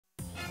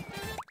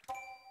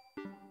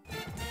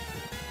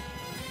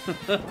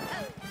Are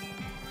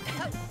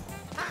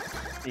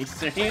you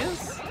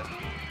serious?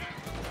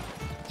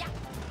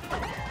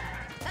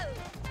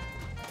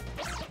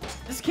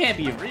 This can't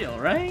be real,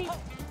 right?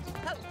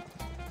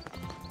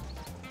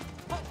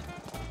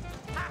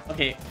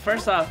 Okay,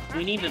 first off,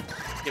 we need to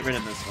get rid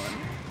of this one.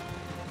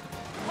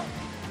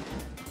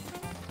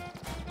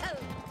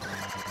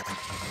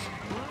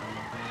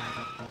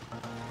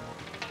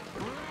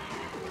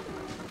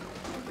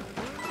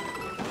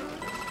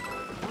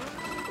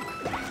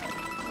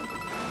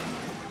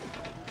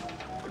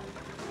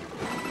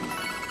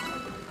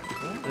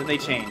 What did they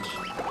change?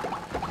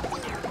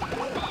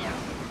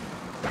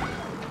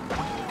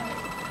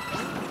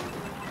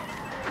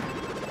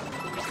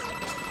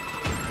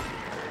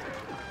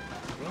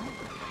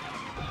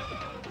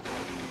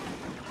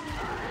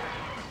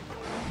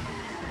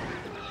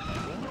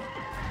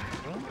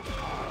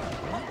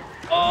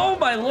 Oh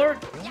my lord!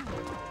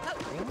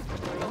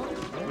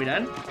 Are we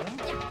done?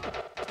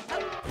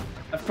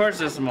 Of course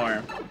there's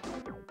more.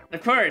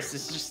 Of course,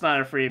 it's just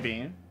not a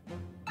freebie.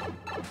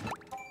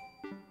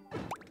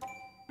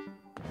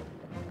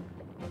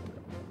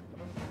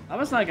 I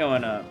was not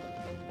going up.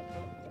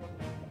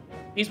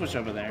 He switched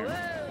over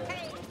there.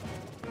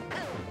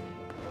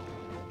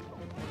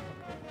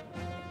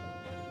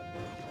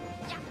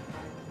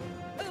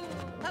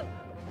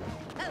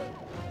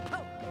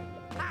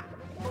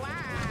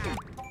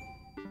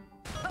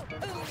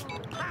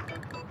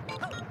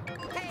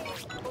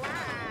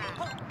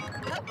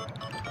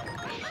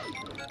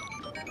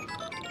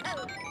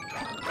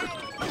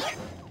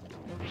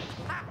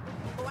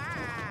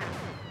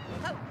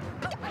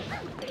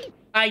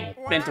 I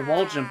meant to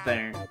wall jump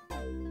there.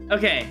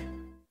 Okay,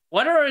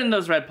 what are in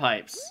those red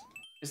pipes?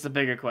 Is the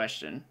bigger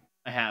question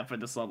I have for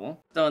this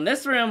level. So in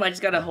this room, I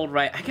just gotta hold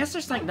right. I guess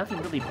there's like nothing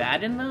really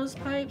bad in those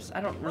pipes. I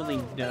don't really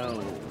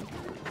know.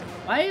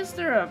 Why is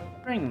there a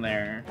ring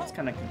there? It's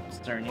kind of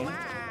concerning.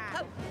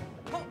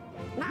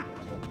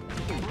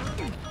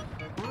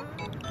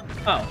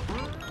 Oh.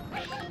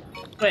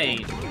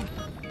 Wait.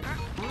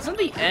 Isn't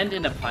the end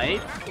in a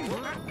pipe?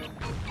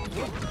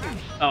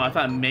 Oh, I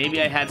thought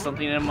maybe I had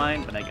something in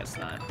mind, but I guess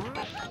not.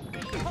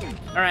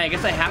 Alright, I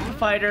guess I have to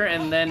fight her,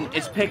 and then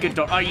it's pick a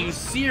door. Are you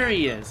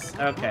serious?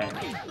 Okay.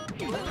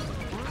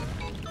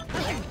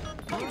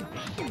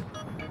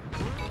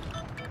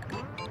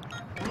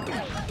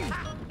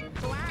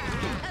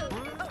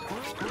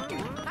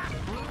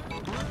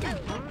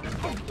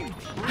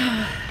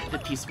 The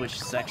P-switch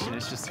section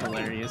is just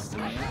hilarious to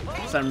me.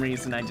 For some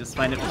reason, I just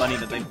find it funny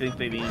that they think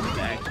they need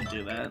to actually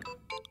do that.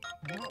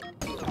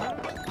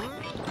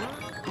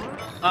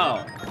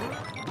 Oh.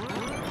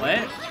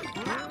 What?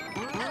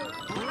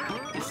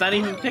 It's not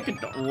even pick a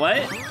door.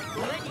 What?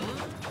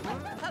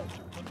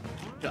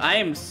 Dude, I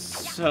am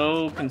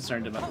so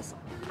concerned about this.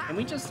 Can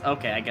we just...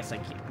 Okay, I guess I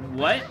can't.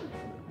 What?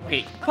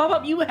 Okay, pop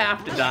up, you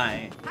have to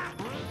die.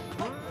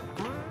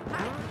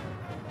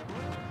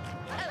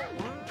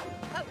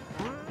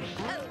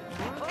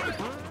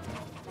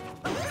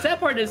 Sad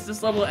part is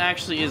this level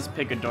actually is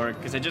pick a door,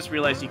 because I just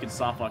realized you can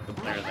soft lock the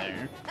player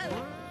there.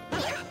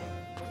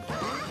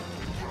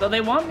 So they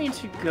want me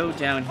to go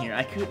down here.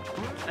 I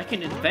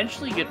can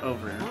eventually get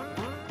over.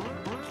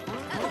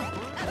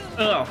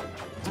 Oh,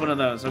 it's one of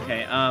those.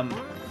 Okay,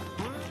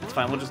 it's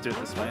fine. We'll just do it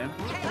this way.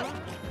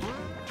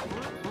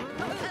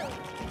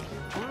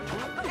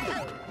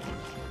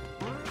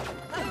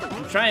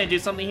 I'm trying to do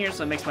something here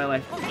so it makes my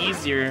life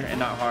easier and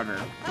not harder.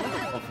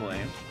 Hopefully.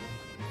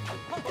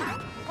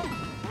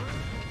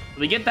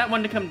 We get that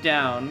one to come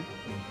down.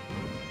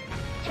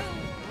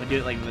 We'll do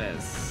it like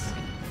this.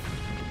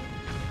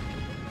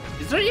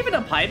 Is there even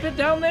a pipe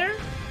down there?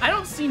 I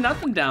don't see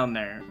nothing down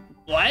there.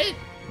 What?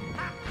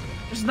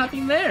 There's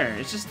nothing there.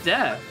 It's just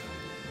death.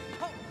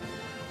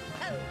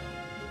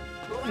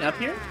 Anything up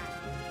here?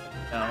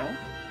 No.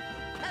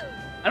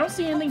 I don't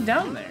see anything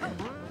down there.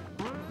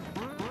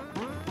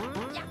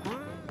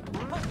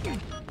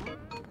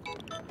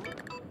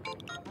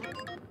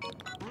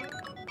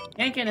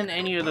 Can't get in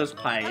any of those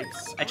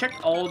pipes. I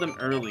checked all of them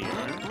earlier.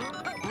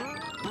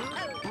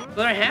 So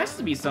there has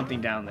to be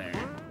something down there.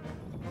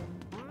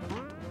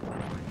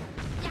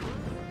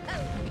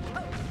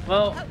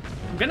 Well,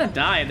 I'm gonna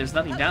die if there's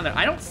nothing down there.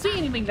 I don't see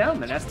anything down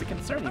there. That's the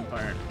concerning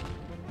part.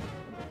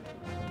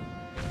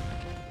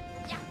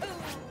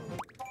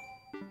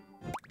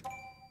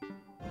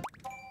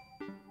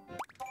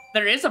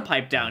 There is a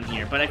pipe down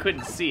here, but I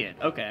couldn't see it.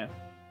 Okay.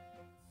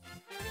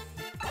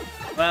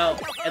 Well,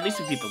 at least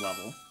we beat the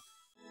level.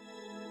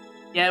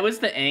 Yeah, it was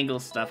the angle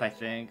stuff, I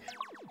think.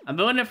 I'm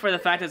doing it for the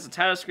fact that it's a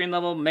title screen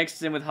level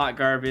mixed in with hot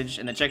garbage,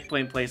 and the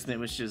checkpoint placement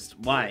was just,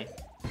 why?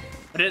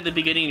 Put it at the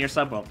beginning in your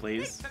subworld,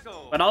 please.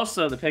 But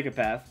also the pick a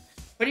path.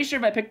 Pretty sure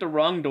if I picked the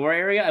wrong door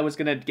area, I was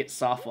gonna get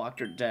soft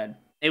locked or dead.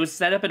 It was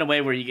set up in a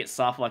way where you get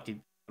soft locked to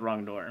the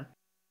wrong door.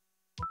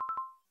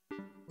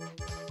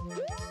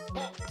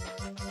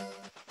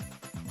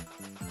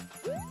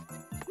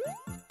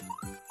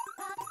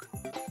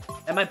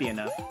 That might be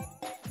enough.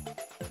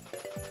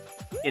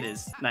 It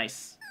is.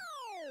 Nice.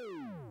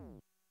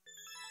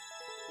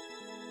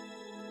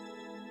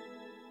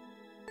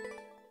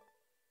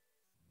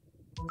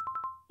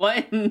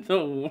 What in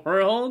the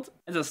world?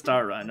 It's a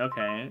star run,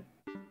 okay.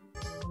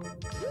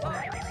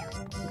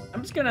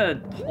 I'm just gonna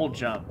hold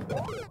jump.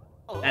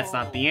 That's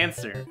not the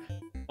answer.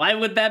 Why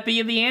would that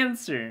be the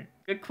answer?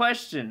 Good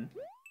question.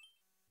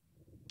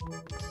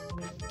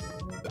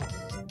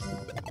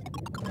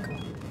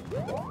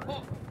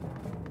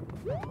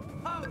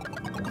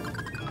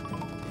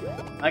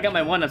 I got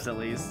my 1-ups at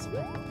least.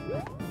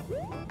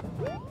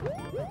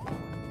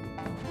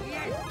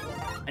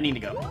 I need to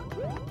go.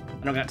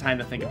 I don't got time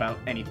to think about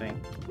anything.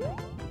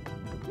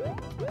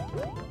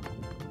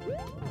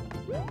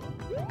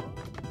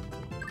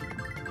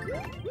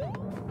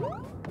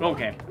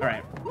 Okay,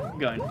 alright. I'm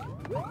going.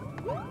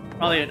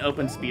 Probably an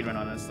open speedrun,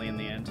 honestly, in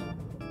the end.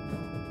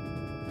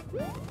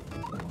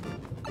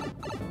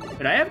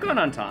 Could I have gone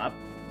on top?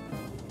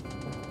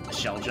 A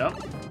shell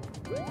jump?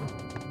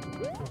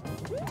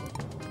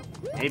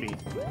 Maybe.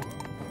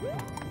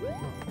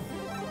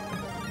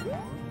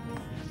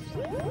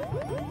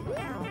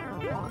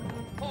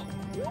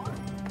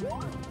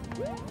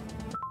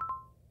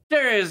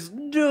 There is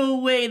no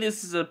way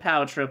this is a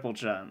POW triple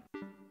jump.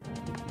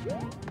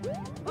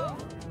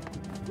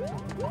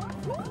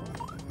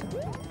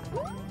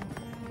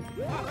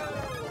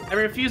 I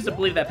refuse to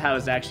believe that POW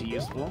is actually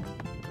useful.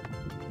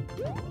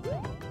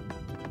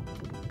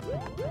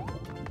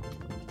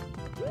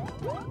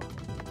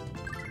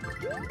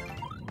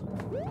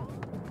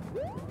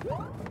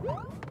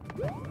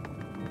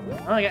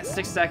 Oh, I got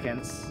 6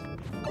 seconds.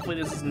 Hopefully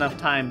this is enough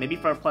time. Maybe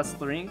for a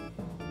 +3?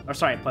 Or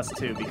sorry,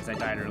 +2 because I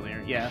died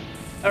earlier. Yeah.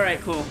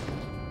 Alright, cool.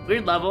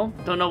 Weird level.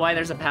 Don't know why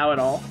there's a POW at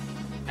all.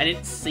 I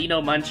didn't see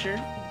no muncher.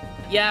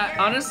 Yeah,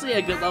 honestly,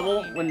 a good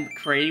level when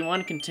creating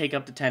one can take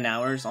up to 10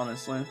 hours,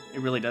 honestly.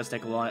 It really does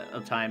take a lot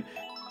of time.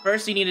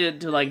 First, you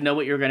need to like, know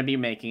what you're going to be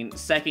making.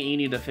 Second, you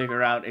need to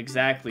figure out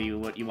exactly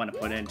what you want to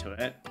put into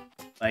it.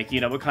 Like,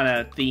 you know, what kind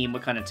of theme,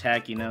 what kind of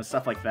tech, you know,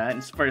 stuff like that.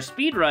 And for a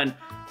speedrun,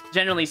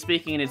 generally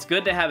speaking, it's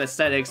good to have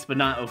aesthetics, but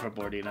not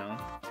overboard, you know?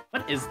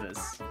 What is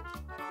this?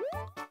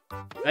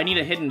 Do I need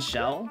a hidden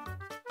shell?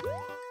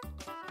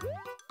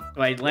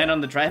 Do I land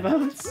on the dry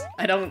bones?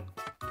 I don't...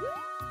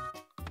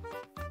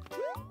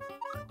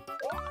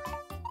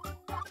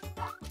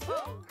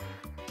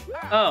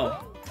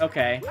 Oh,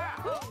 okay.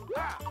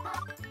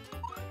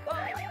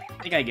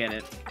 I think I get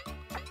it.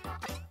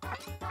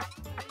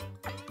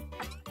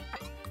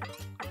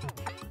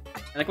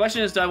 And the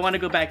question is, do I want to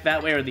go back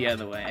that way or the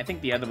other way? I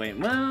think the other way.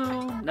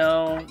 Well,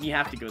 no, you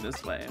have to go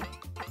this way.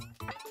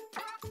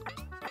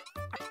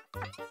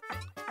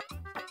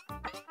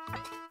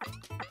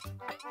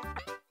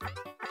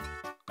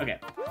 Okay.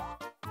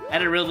 I had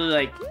to really,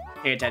 like,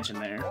 pay attention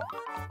there.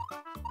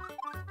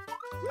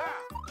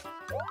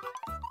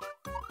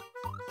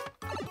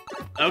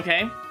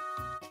 Okay.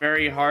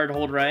 Very hard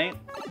hold right.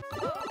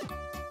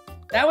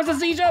 That was a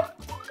Z-jump!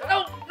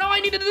 No! No, I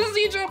needed a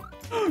Z-jump!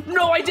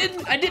 No, I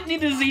didn't! I didn't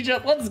need a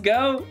Z-jump! Let's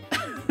go!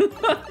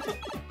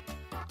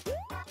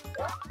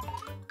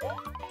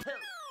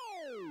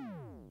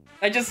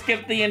 I just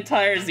skipped the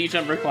entire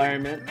Z-jump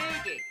requirement.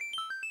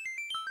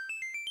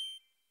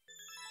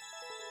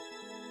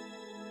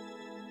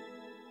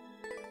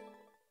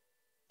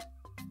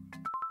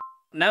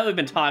 Now that we've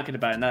been talking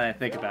about it, now that I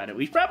think about it,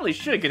 we probably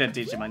should get a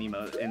Digimon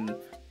emote in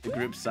the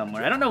group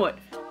somewhere. I don't know what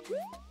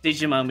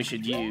Digimon we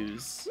should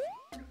use.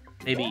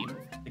 Maybe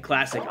the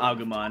classic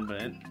Agumon,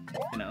 but,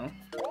 you know.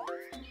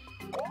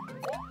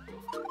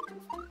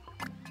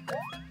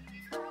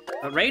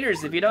 But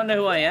Raiders, if you don't know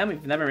who I am, if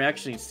you've never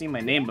actually seen my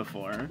name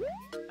before,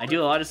 I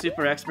do a lot of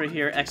Super Expert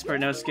here, Expert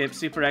No Skip,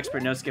 Super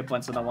Expert No Skip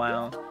once in a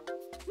while.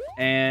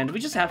 And we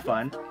just have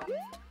fun.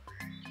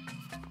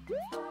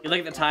 You look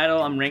at the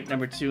title, I'm ranked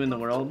number 2 in the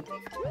world.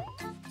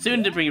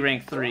 Soon to be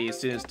ranked 3 as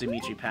soon as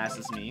Dimitri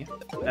passes me.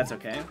 That's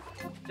okay.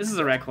 This is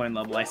a red coin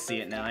level, I see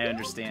it now, I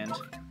understand.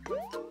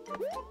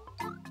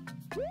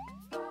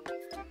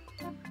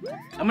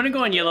 I'm gonna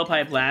go on Yellow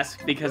Pipe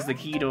last because the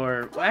key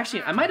door... Well,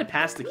 actually, I might have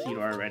passed the key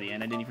door already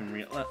and I didn't even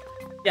realize...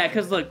 Yeah,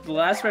 because look, the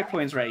last red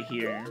coin's right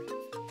here.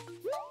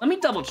 Let me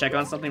double check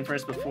on something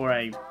first before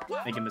I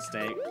make a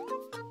mistake.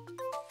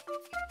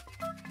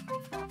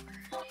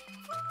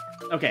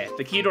 Okay,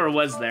 the key door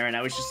was there, and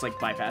I was just, like,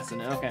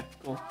 bypassing it. Okay,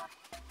 cool.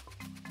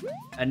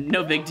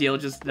 No big deal,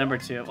 just number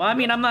 2. Well, I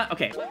mean, I'm not...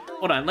 Okay,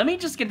 hold on. Let me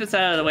just get this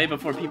out of the way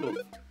before people...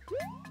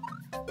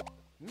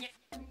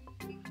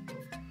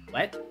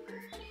 What?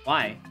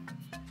 Why?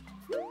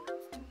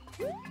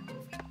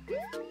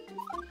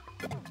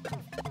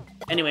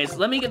 Anyways,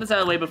 let me get this out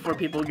of the way before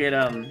people get,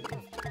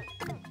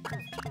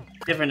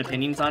 different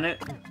opinions on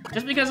it.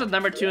 Just because it's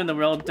number 2 in the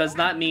world does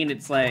not mean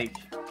it's, like,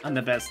 I'm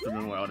the best in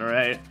the world,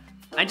 alright?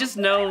 I just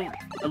know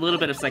a little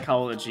bit of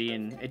psychology,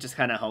 and it just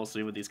kind of helps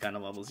me with these kind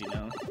of levels, you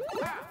know?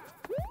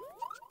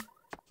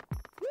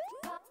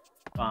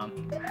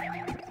 Bomb.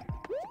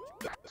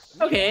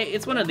 Okay,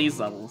 it's one of these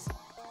levels.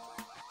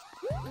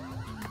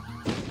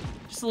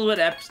 Just a little bit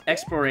of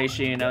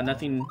exploration, you know,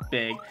 nothing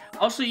big.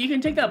 Also, you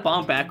can take that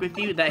bomb back with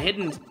you. That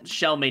hidden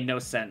shell made no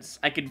sense.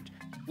 I could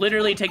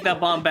literally take that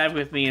bomb back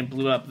with me and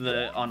blew up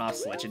the on-off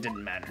switch. It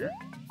didn't matter.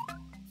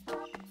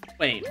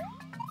 Wait.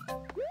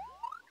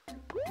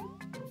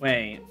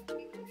 Wait.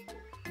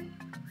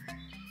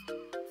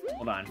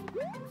 Hold on.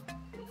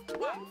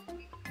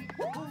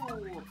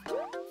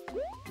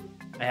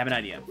 I have an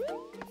idea.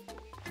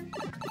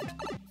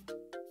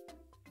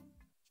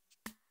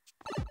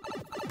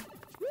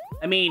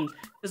 I mean,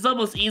 this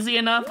level's easy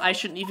enough, I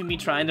shouldn't even be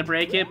trying to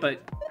break it,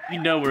 but you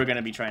know we're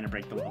gonna be trying to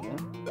break the level.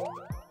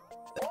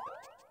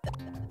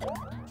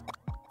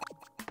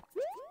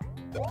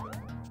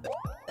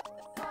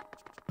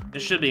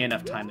 There should be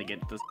enough time to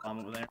get this bomb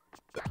over there.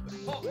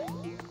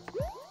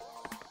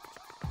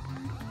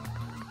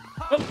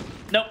 Oh,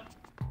 nope.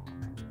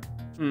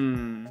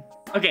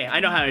 Okay, I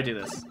know how to do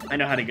this. I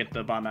know how to get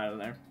the bomb out of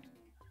there.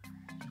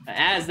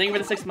 Az, thank you for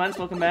the 6 months.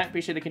 Welcome back.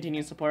 Appreciate the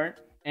continued support.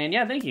 And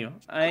yeah, thank you.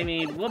 I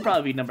mean, we'll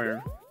probably be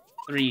number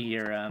 3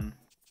 here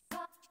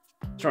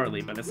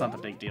shortly, but it's not the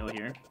big deal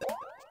here.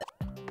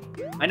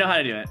 I know how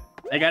to do it.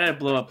 I gotta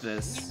blow up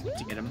this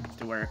to get him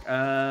to work.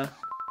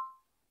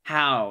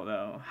 How,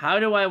 though? How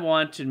do I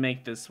want to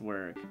make this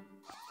work?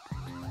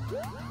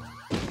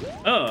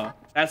 Oh,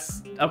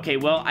 that's... Okay,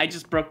 well, I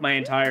just broke my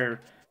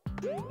entire...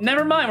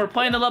 Never mind, we're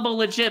playing the level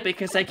legit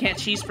because I can't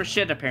cheese for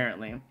shit,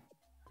 apparently.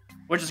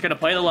 We're just gonna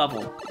play the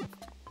level.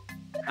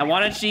 I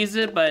want to cheese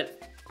it,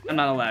 but I'm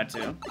not allowed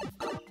to.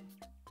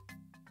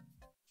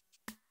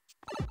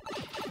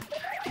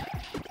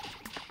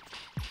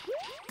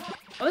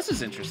 Oh, this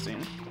is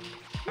interesting.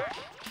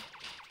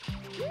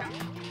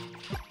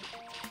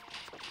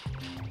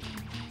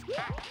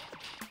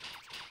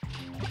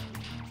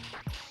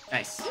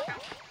 Nice.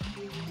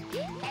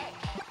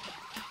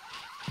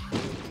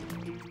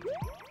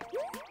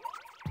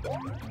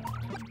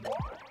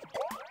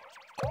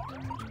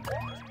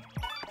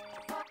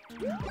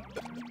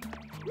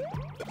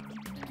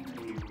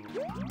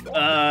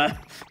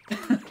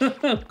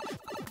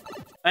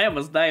 I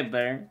almost died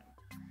there.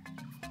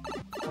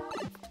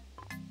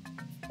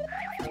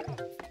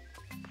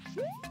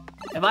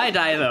 If I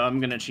die though, I'm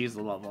gonna cheese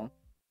the level.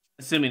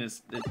 Assuming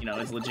it's, you know,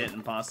 it's legit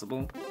and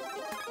possible.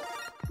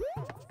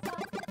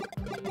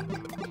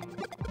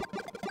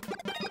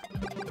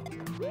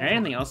 Is there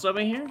anything else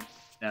over here?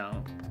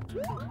 No.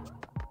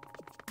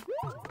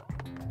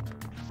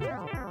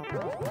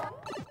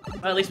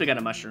 Well, at least we got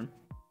a mushroom.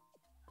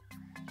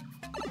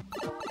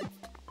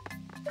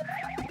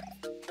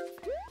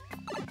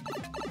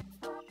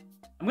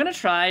 I'm gonna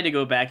try to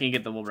go back and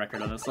get the world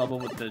record on this level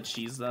with the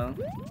cheese, though.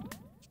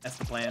 That's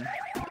the plan.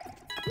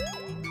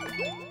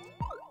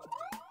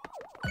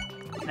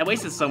 I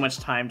wasted so much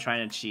time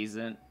trying to cheese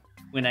it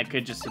when I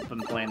could just have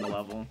been playing the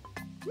level.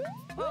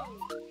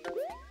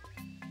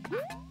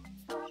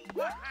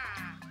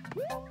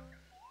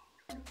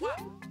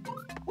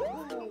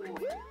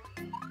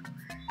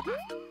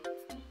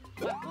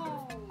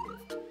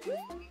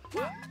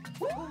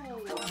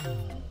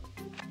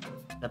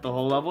 Is that the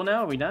whole level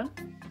now? Are we done?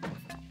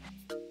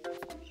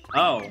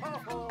 Oh.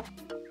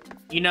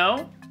 You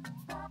know,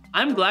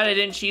 I'm glad I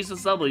didn't cheese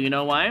this level. You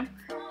know why?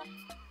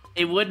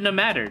 It wouldn't have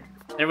mattered.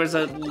 There was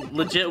a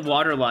legit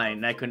water line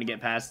and I couldn't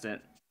get past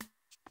it.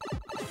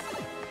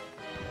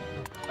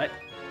 What?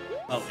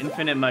 Oh,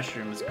 infinite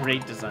mushrooms.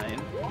 Great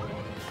design.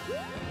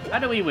 How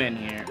do we win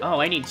here? Oh,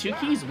 I need 2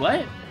 keys?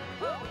 What?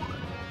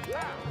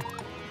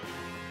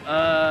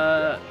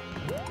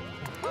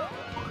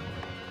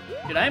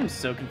 Dude, I'm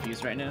so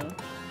confused right now.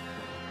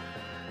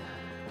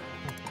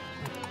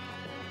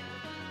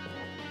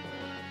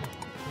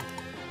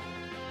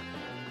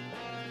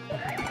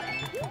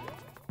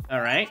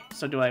 Alright,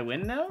 so do I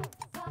win now?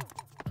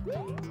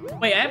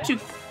 Wait, I have 2...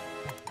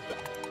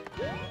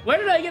 Where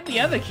did I get the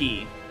other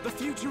key? The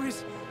future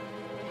is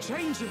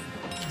changing.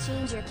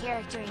 Change your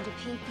character into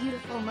pink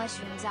beautiful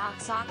mushrooms.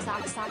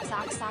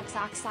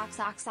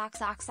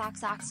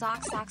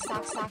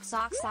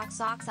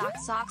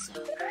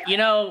 You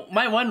know,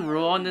 my one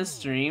rule on this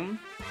stream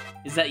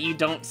is that you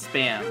don't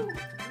spam.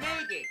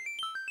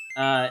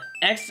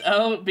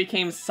 XO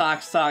became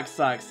socks.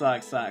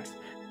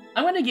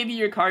 I'm gonna give you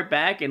your card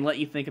back and let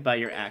you think about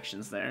your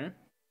actions there.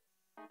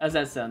 How's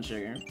that sound,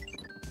 Sugar?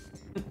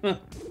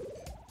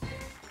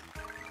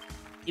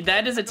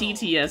 That is a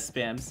TTS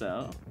spam,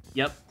 so...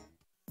 Yep.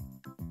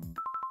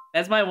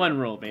 That's my one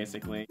rule,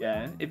 basically.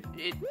 Yeah.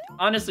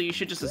 Honestly, you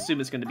should just assume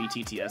it's gonna be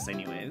TTS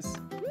anyways.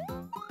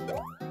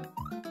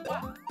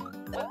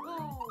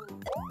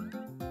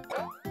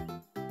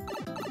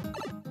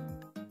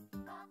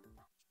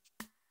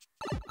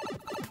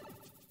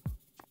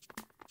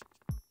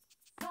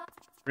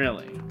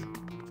 Really?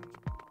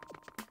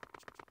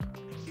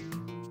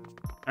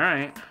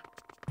 Alright.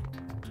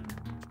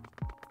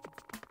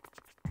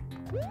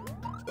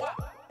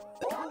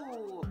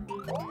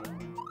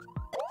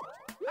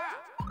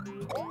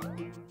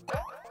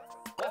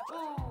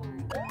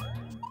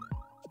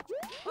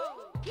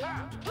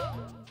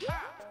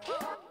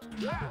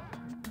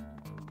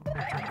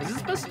 Is this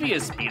supposed to be a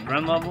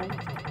speedrun level?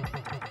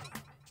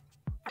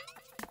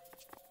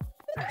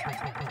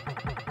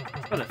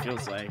 That's what it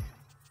feels like.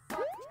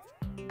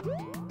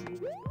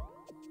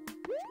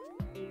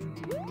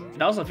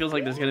 It also feels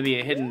like there's gonna be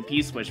a hidden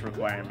P-switch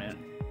requirement,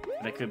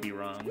 but I could be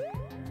wrong.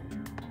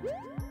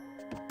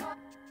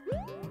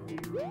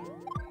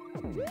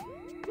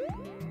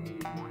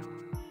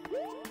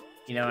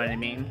 You know what I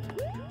mean?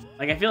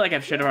 Like, I feel like I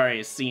should have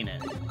already seen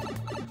it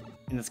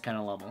in this kind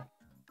of level.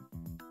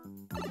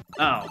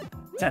 Oh,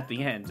 it's at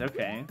the end.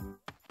 Okay.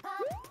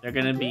 They're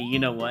gonna be, you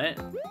know what?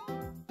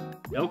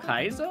 No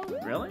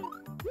Kaizo? Really?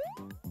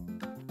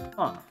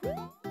 Huh.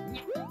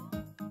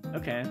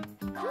 Okay.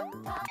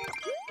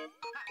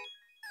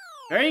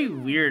 Very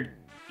weird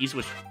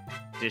Eastwish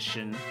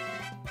edition.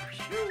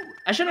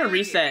 I should have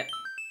reset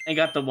and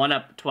got the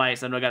 1-up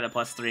twice, and I got a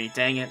 +3.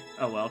 Dang it.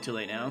 Oh well, too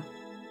late now.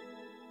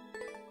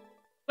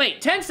 Wait,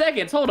 10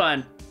 seconds, hold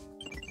on.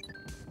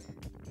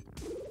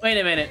 Wait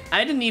a minute,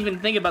 I didn't even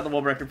think about the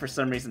world record for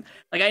some reason.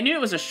 Like, I knew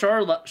it was a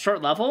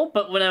short level,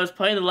 but when I was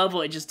playing the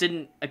level, it just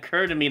didn't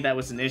occur to me that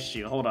was an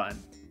issue. Hold on.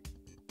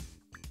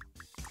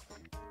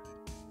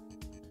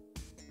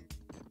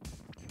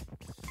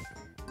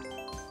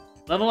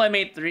 Level I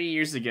made 3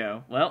 years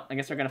ago. Well, I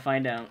guess we're gonna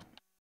find out.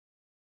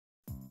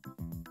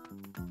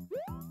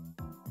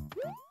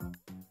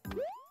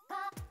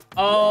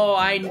 Oh,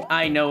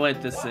 I know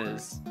what this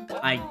is.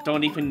 I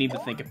don't even need to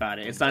think about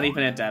it. It's not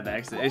even a dev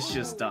exit. It's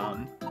just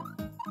dumb.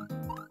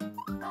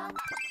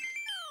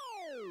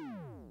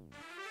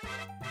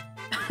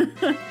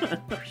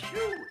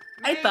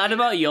 I thought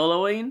about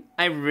YOLOing.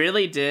 I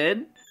really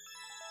did.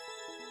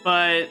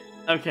 But,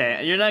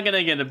 okay, you're not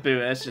gonna get a boot.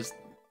 That's just,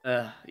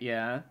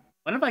 yeah.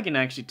 Wonder if I can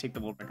actually take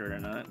the world record or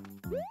not.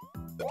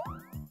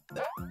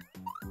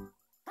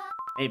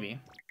 Maybe.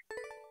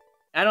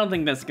 I don't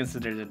think that's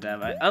considered a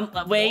dev.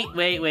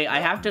 Wait. I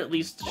have to at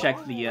least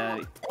check the,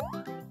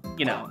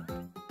 you know,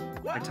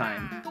 the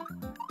time.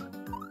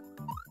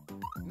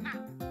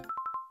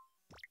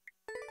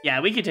 Yeah,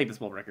 we could take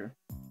this world record.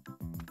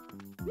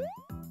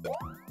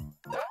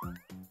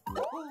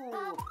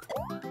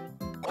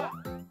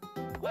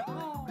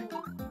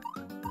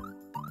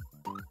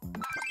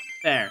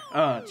 There.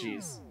 Oh,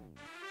 jeez.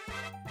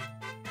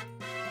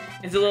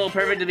 It's a little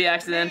perfect to be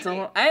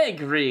accidental. I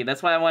agree.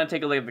 That's why I want to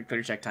take a look at the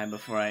clear check time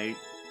before I,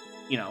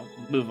 you know,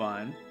 move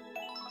on.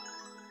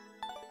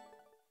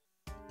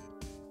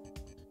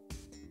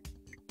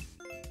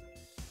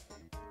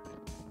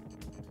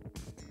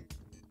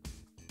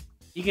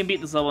 You can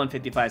beat this level in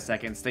 55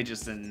 seconds. They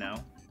just didn't know.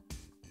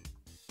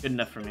 Good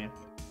enough for me.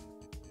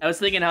 I was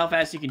thinking how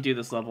fast you can do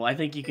this level. I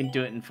think you can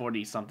do it in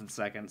 40-something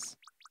seconds.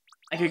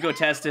 I could go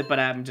test it, but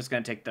I'm just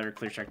gonna take their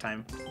clear check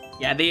time.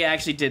 Yeah, they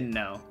actually didn't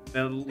know.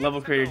 The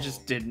level creator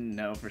just didn't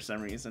know for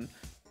some reason.